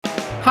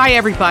Hi,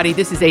 everybody.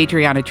 This is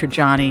Adriana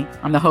Trajani.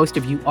 I'm the host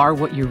of You Are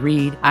What You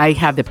Read. I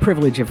have the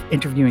privilege of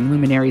interviewing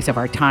luminaries of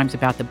our times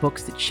about the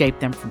books that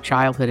shaped them from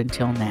childhood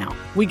until now.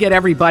 We get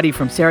everybody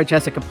from Sarah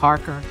Jessica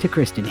Parker to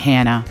Kristen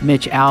Hanna,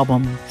 Mitch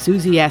Albom,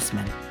 Susie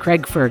Essman,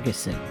 Craig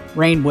Ferguson,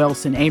 Rainn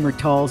Wilson, Amor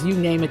Tolls, you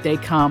name it, they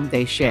come,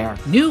 they share.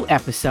 New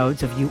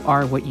episodes of You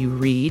Are What You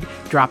Read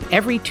drop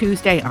every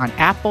Tuesday on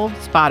Apple,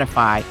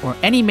 Spotify, or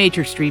any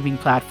major streaming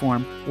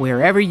platform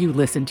wherever you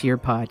listen to your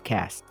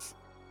podcasts.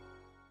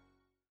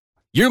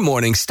 Your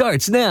morning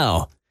starts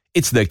now.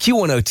 It's the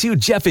Q102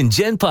 Jeff and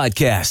Jen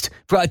podcast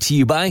brought to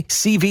you by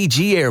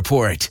CVG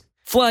Airport.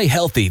 Fly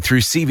healthy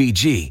through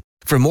CVG.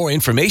 For more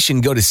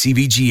information, go to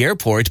CVG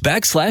Airport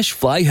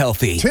 /fly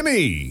healthy.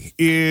 Timmy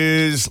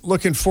is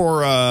looking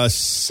for a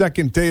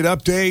second date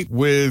update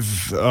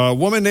with a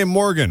woman named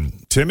Morgan.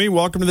 Timmy,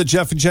 welcome to the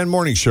Jeff and Jen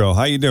Morning Show.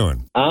 How you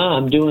doing?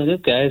 I'm doing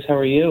good, guys. How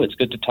are you? It's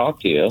good to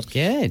talk to you.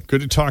 Good. Good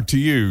to talk to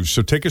you.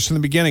 So take us from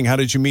the beginning. How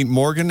did you meet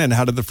Morgan and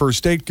how did the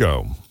first date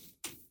go?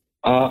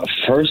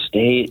 First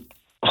date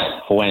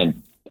went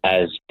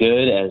as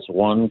good as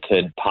one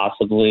could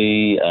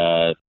possibly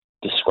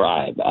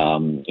describe.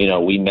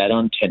 We met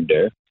on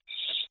Tinder,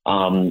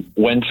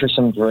 went for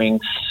some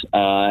drinks,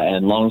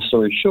 and long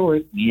story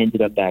short, we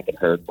ended up back at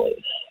her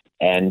place.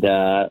 And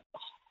I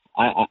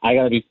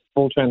got to be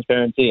full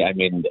transparency. I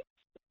mean,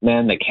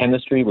 man, the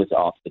chemistry was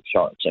off the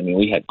charts. I mean,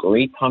 we had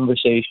great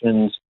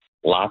conversations,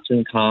 lots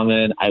in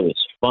common. I was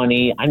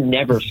funny. I'm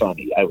never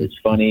funny. I was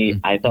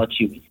funny. I thought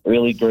she was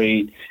really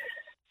great.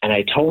 And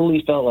I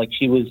totally felt like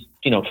she was,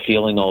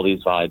 feeling all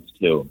these vibes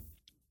too.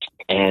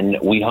 And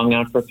we hung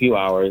out for a few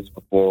hours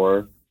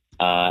before.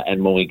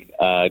 And when we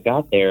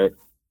got there,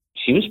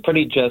 she was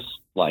pretty just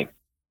like,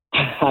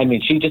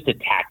 she just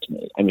attacked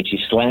me. I mean, she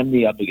slammed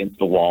me up against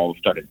the wall,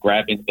 started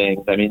grabbing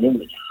things. I mean, it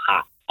was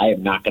hot. I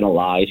am not going to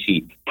lie.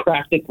 She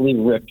practically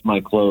ripped my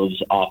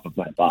clothes off of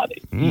my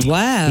body.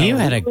 Wow. You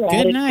had a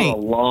good night. For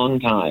a long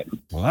time.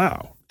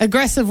 Wow.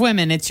 Aggressive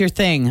women, it's your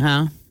thing,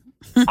 huh?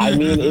 I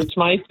mean, it's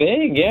my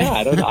thing. Yeah,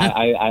 I don't know.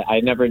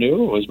 I never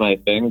knew it was my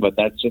thing, but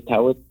that's just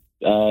how it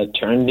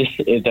turned.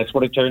 That's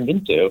what it turned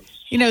into.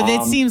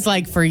 That seems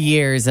like for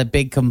years a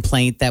big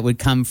complaint that would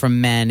come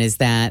from men is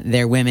that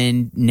their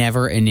women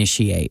never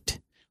initiate.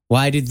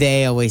 Why do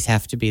they always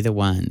have to be the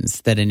ones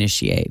that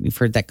initiate? We've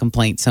heard that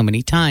complaint so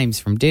many times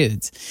from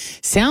dudes.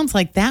 Sounds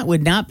like that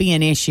would not be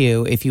an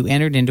issue if you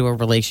entered into a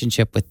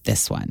relationship with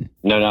this one.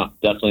 No,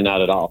 definitely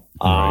not at all.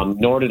 Right.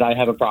 Nor did I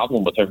have a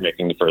problem with her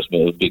making the first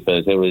move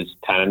because it was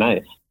kind of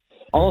nice.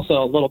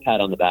 Also, a little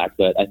pat on the back,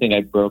 but I think I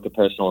broke a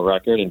personal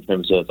record in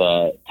terms of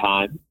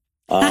time.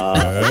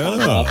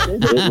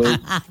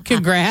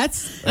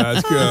 Congrats.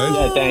 That's good.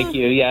 Yeah, thank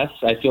you. Yes,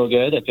 I feel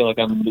good. I feel like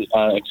I'm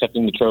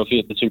accepting the trophy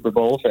at the Super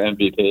Bowl for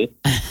MVP.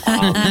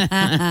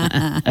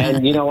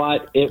 And you know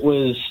what? It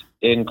was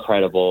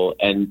incredible.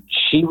 And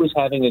she was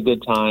having a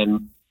good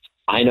time.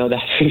 I know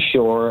that for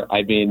sure.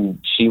 I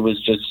mean, she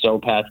was just so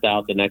passed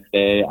out the next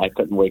day. I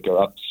couldn't wake her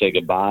up to say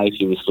goodbye.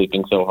 She was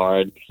sleeping so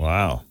hard.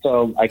 Wow.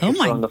 So I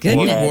kissed her on the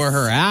forehead. You wore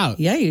her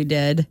out. Yeah, you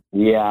did.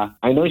 Yeah.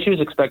 I know she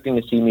was expecting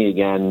to see me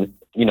again.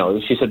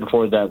 She said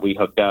before that we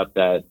hooked up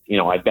that,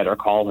 I'd better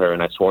call her,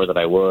 and I swore that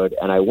I would,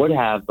 and I would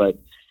have, but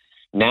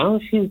now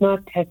she's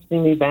not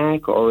texting me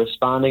back or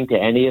responding to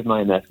any of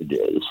my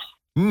messages.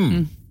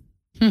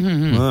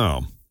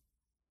 Wow.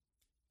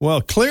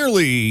 Well,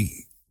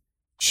 clearly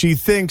she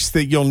thinks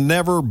that you'll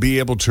never be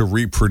able to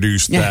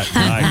reproduce that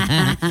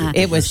night.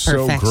 It was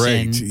so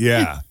perfection. great.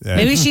 Yeah.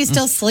 Maybe she's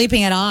still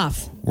sleeping it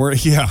off. We're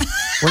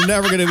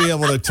never going to be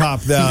able to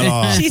top that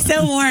off. She's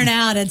so worn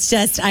out. It's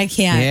just, I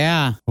can't.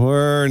 Yeah,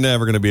 We're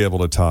never going to be able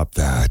to top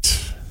that.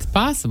 it's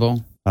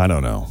possible. I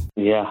don't know.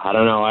 Yeah, I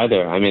don't know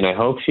either. I mean, I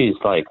hope she's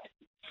like,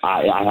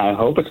 I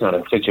hope it's not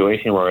a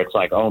situation where it's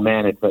like, oh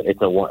man, it's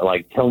a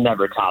like he'll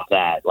never top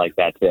that. Like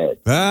that's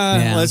it.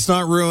 Yeah. Let's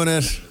not ruin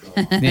it.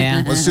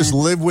 Yeah. Let's just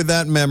live with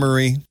that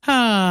memory.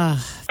 Gosh,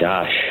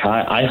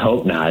 I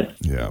hope not.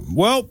 Yeah.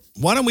 Well,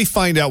 why don't we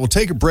find out? We'll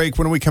take a break.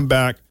 When we come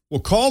back,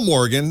 we'll call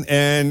Morgan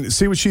and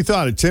see what she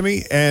thought of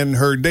Timmy and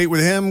her date with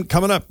him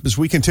coming up as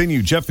we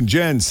continue. Jeff and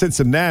Jen,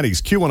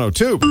 Cincinnati's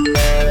Q102.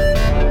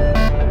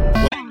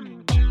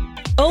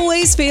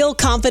 Always feel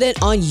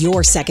confident on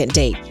your second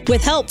date.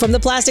 With help from the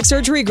Plastic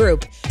Surgery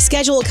Group.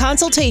 Schedule a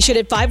consultation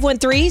at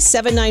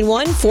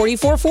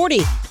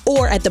 513-791-4440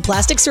 or at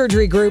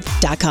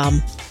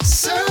theplasticsurgerygroup.com.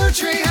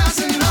 Surgery has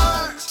an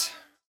art.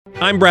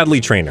 I'm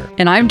Bradley Trainer.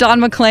 And I'm Don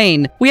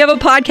McClain. We have a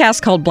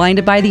podcast called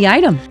Blinded by the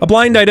Item. A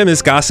blind item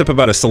is gossip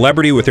about a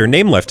celebrity with their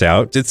name left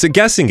out. It's a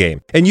guessing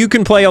game, and you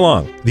can play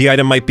along. The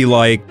item might be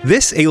like,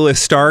 this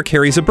A-list star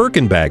carries a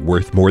Birkin bag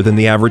worth more than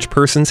the average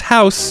person's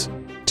house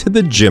to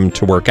the gym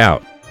to work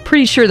out.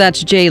 Pretty sure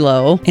that's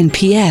J-Lo. And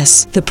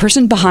P.S. the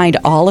person behind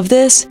all of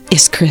this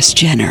is Kris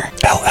Jenner,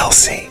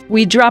 LLC.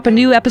 We drop a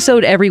new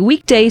episode every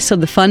weekday so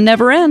the fun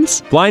never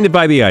ends. Blinded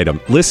by the Item.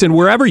 Listen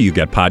wherever you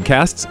get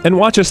podcasts and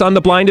watch us on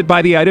the Blinded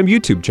by the Item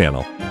YouTube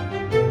channel.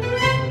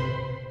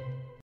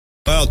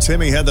 Well,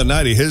 Timmy had the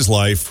night of his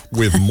life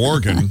with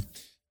Morgan.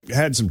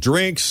 Had some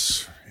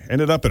drinks,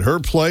 ended up at her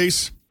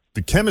place.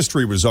 The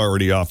chemistry was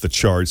already off the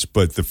charts,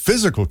 but the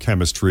physical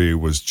chemistry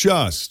was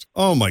just,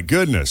 oh my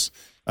goodness.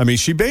 I mean,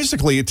 she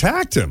basically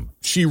attacked him.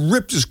 She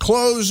ripped his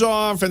clothes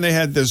off, and they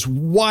had this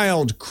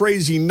wild,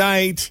 crazy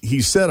night.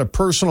 He set a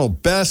personal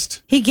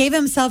best. He gave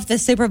himself the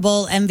Super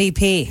Bowl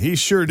MVP. He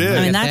sure did.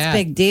 I mean, that's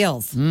big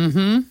deals.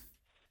 Mm-hmm.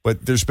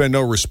 But there's been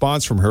no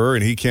response from her,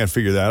 and he can't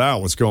figure that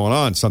out. What's going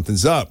on?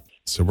 Something's up.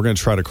 So we're going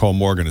to try to call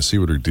Morgan to see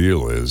what her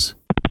deal is.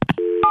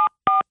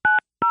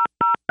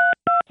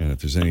 And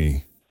if there's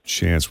any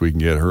chance we can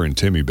get her and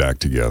Timmy back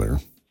together.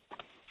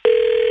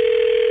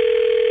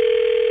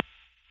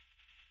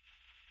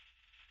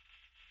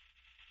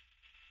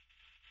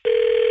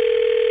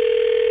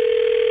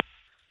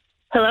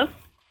 Hello?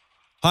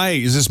 Hi,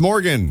 is this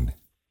Morgan?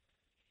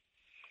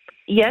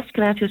 Yes,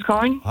 can I ask who's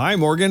calling? Hi,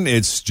 Morgan.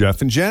 It's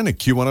Jeff and Jen at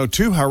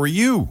Q102. How are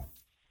you?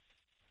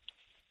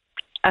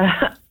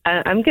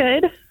 I'm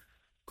good.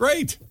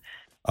 Great.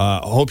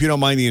 I hope you don't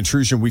mind the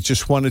intrusion. We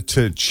just wanted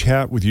to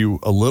chat with you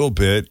a little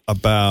bit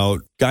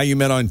about guy you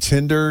met on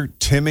Tinder,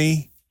 Timmy.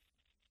 You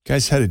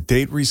guys had a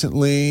date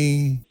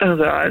recently. Oh,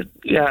 God.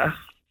 Yeah.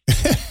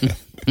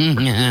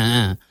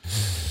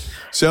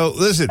 So,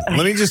 listen,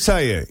 let me just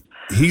tell you,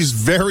 he's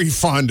very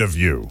fond of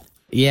you.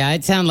 Yeah,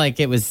 it sounded like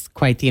it was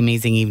quite the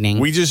amazing evening.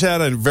 We just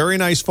had a very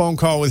nice phone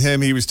call with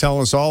him. He was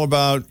telling us all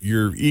about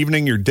your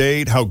evening, your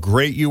date, how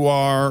great you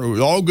are. It was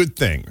all good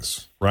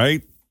things,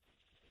 right?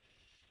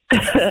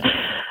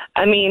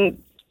 I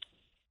mean,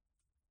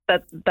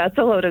 that's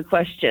a loaded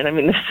question. I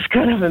mean, this is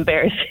kind of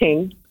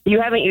embarrassing.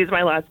 You haven't used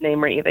my last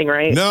name or anything,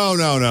 right?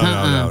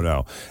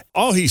 No.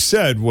 All he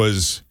said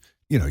was,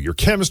 you know, your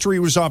chemistry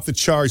was off the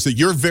charts, that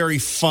you're very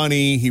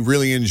funny. He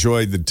really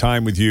enjoyed the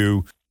time with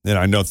you. And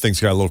I know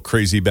things got a little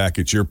crazy back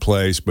at your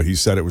place, but he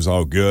said it was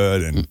all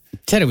good. And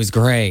said it was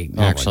great,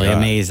 actually.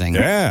 Amazing.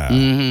 Yeah.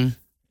 Mm-hmm.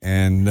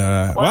 And,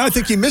 well, I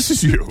think he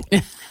misses you.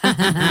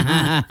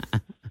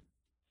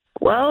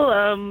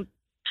 Well,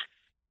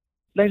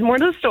 there's more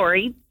to the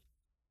story.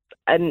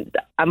 And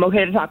I'm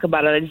okay to talk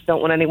about it. I just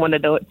don't want anyone to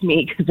know it's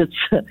me because it's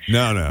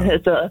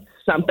it's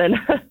something.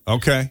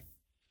 Okay.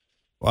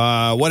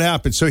 What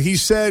happened? So he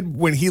said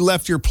when he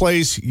left your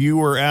place, you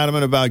were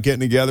adamant about getting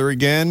together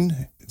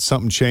again.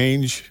 Something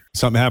changed?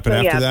 Something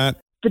happened after that?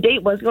 The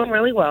date was going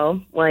really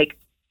well, like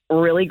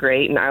really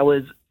great. And I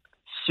was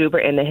super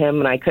into him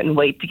and I couldn't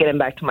wait to get him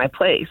back to my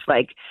place.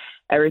 Like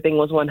everything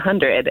was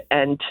 100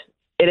 and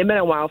it had been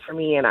a while for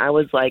me and I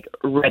was like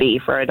ready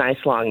for a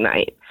nice long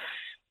night.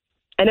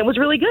 And it was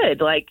really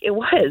good. Like it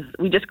was.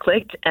 We just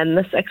clicked and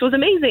the sex was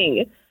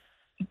amazing.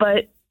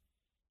 But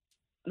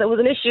there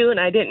was an issue and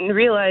I didn't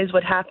realize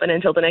what happened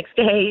until the next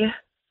day.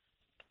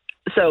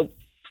 So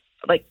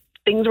like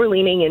things were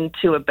leaning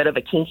into a bit of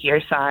a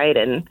kinkier side.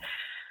 And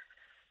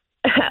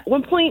at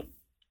one point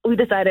we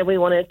decided we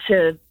wanted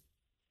to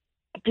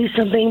do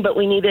something, but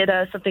we needed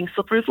something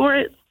slippery for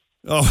it.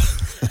 Oh,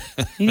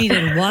 you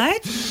needed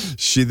what?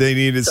 They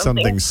needed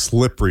something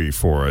slippery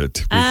for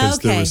it because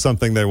there was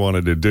something they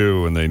wanted to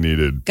do and they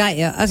needed. Got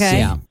you. Okay.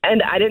 Yeah.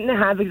 And I didn't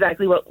have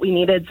exactly what we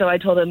needed. So I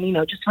told him, you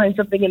know, just find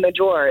something in the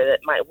drawer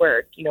that might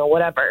work, you know,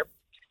 whatever.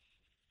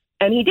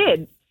 And he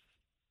did.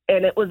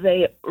 And it was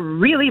a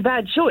really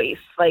bad choice,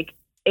 like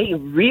a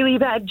really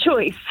bad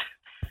choice.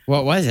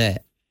 What was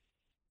it?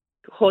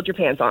 Hold your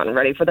pants on.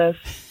 Ready for this?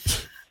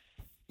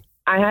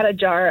 I had a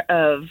jar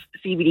of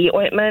CBD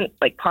ointment,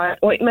 like pot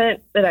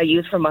ointment that I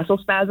use for muscle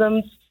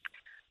spasms.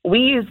 We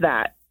use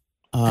that.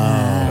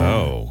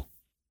 Oh.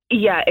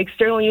 Yeah,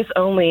 external use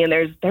only. And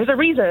there's a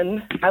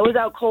reason. I was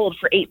out cold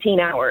for 18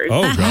 hours.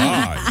 Oh,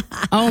 God.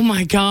 Oh,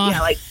 my God.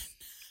 Yeah, like,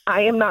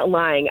 I am not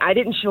lying. I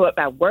didn't show up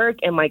at work,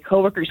 and my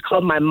coworkers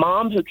called my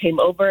mom, who came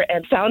over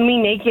and found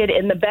me naked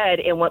in the bed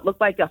in what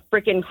looked like a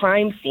freaking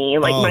crime scene.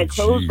 Like, my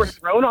clothes were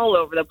thrown all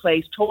over the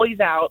place, toys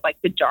out, like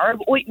the jar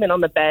of ointment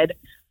on the bed.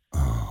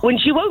 When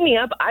she woke me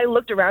up, I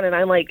looked around, and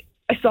I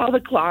saw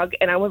the clock,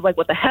 and I was like,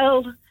 what the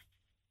hell?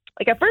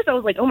 Like, at first, I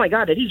was like, oh, my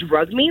God, did he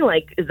drug me?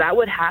 Like, is that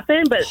what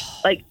happened? But,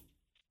 like,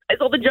 I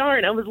saw the jar,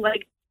 and I was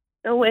like,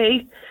 no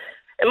way.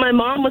 And my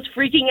mom was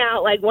freaking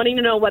out, like, wanting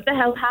to know what the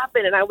hell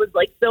happened. And I was,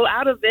 like, so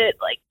out of it.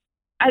 Like,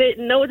 I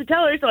didn't know what to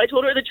tell her, so I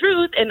told her the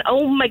truth. And,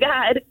 oh, my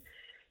God,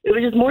 it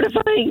was just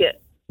mortifying.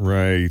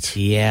 Right.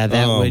 Yeah,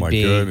 that would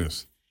be. Oh, my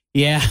goodness.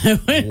 Yeah.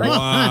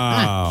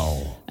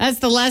 Wow. That's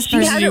the last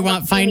person you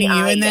want finding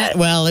you in that.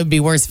 Well, it'd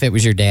be worse if it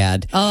was your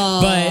dad.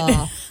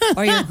 Oh,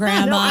 or your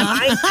grandma.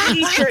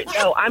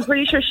 I'm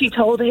pretty sure she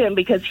told him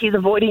because he's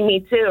avoiding me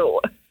too.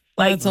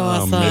 Like, that's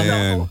awesome. It's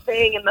a whole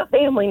thing in the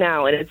family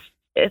now, and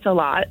it's a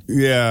lot.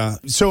 Yeah.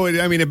 So,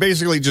 it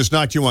basically just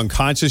knocked you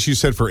unconscious, you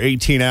said, for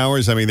 18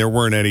 hours. I mean, there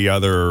weren't any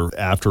other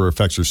after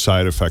effects or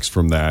side effects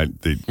from that.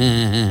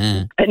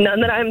 And none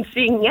that I'm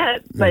seeing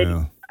yet, but,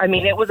 I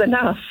mean, it was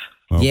enough.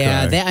 Okay.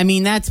 Yeah,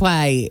 that's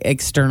why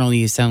external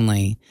use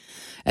only.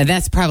 And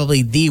that's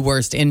probably the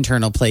worst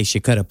internal place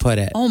you could have put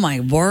it. Oh, my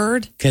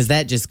word. Because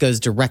that just goes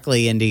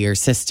directly into your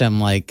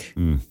system like...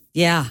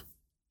 Yeah,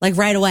 like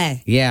right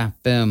away. Yeah,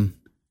 boom.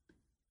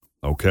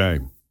 Okay.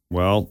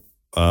 Well,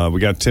 we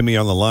got Timmy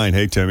on the line.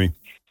 Hey, Timmy.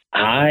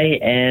 I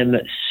am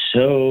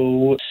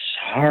so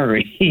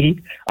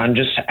sorry. I'm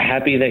just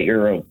happy that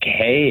you're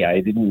okay.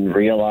 I didn't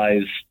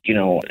realize,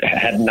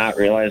 had not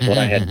realized what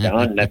I had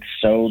done. That's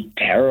so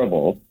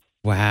terrible.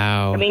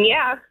 Wow. I mean,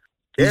 yeah.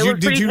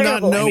 Did you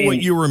not know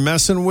what you were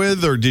messing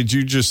with, or did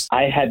you just?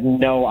 I had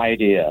no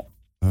idea.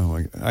 Oh,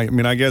 I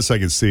mean, I guess I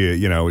could see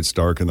it. It's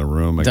dark in the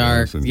room.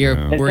 Dark. Guess, and,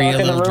 Were you a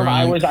little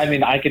drunk?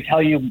 I could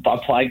tell you.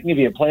 I can give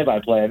you a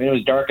play-by-play. I mean, it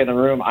was dark in the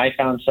room. I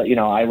found,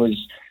 I was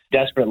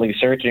desperately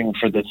searching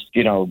for this,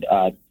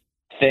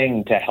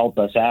 thing to help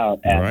us out,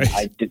 and right.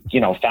 I did,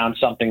 found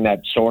something that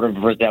sort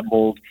of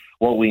resembled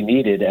what we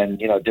needed, and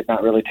did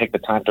not really take the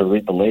time to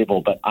read the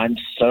label. But I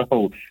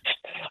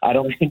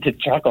don't mean to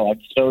chuckle.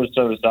 I'm so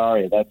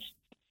sorry. That's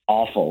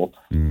awful.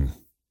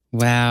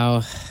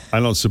 Wow. I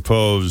don't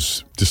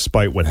suppose,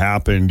 despite what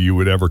happened, you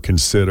would ever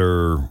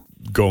consider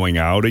going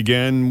out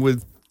again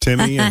with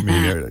Timmy. I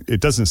mean,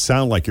 it doesn't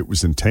sound like it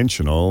was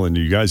intentional, and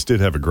you guys did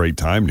have a great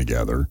time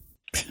together.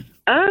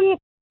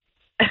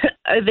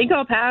 I think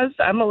I'll pass.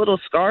 I'm a little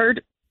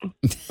scarred.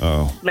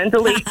 Oh.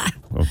 Mentally.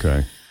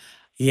 Okay.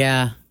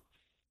 Yeah.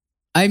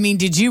 I mean,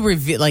 did you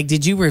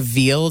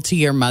reveal to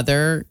your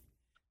mother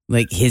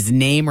his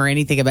name or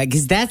anything about?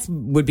 Because that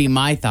would be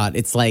my thought.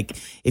 It's like,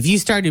 if you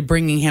started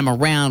bringing him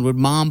around, would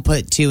mom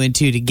put 2 and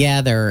 2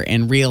 together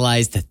and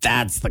realize that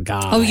that's the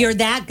guy? Oh, you're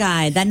that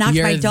guy that knocked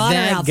my daughter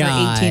out for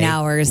 18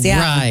 hours. Yeah.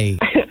 Right.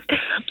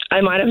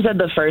 I might have said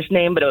the first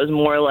name, but it was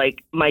more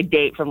like my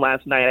date from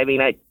last night. I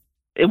mean,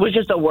 it was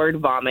just a word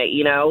vomit,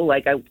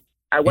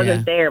 I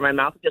wasn't there. My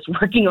mouth was just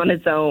working on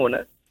its own.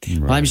 Right.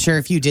 Well, I'm sure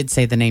if you did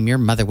say the name, your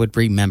mother would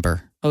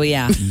remember. Oh,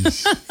 yeah.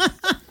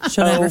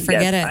 She'll never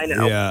forget it. I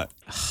know. Yeah.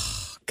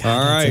 Oh, God, all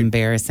right. That's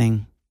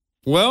embarrassing.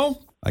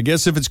 Well, I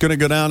guess if it's going to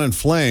go down in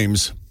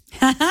flames.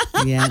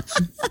 Yeah.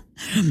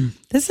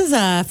 This is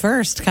a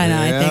first kind of,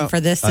 I think, for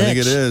this I think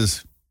it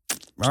is.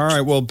 All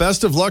right. Well,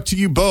 best of luck to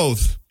you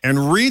both.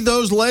 And read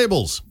those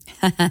labels.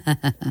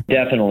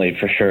 Definitely,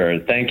 for sure.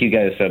 Thank you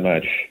guys so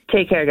much.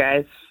 Take care,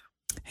 guys.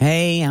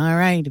 Hey, all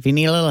right. If you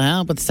need a little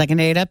help with the second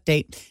date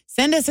update,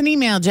 send us an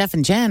email, Jeff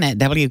and Jen at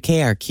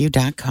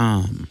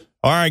WKRQ.com.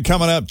 All right,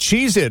 coming up,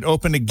 Cheez-It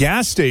opened a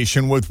gas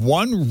station with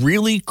one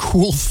really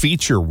cool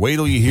feature. Wait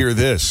till you hear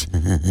this.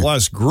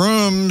 Plus,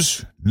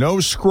 grooms, no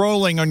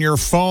scrolling on your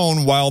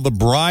phone while the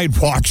bride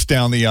walks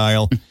down the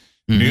aisle.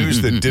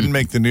 News that didn't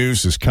make the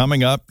news is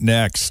coming up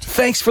next.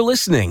 Thanks for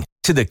listening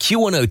to the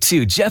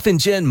Q102 Jeff and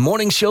Jen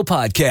Morning Show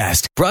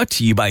podcast, brought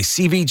to you by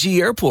CVG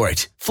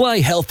Airport. Fly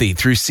healthy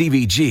through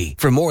CVG.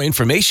 For more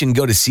information,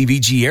 go to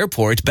CVG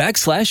Airport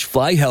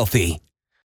 /fly healthy.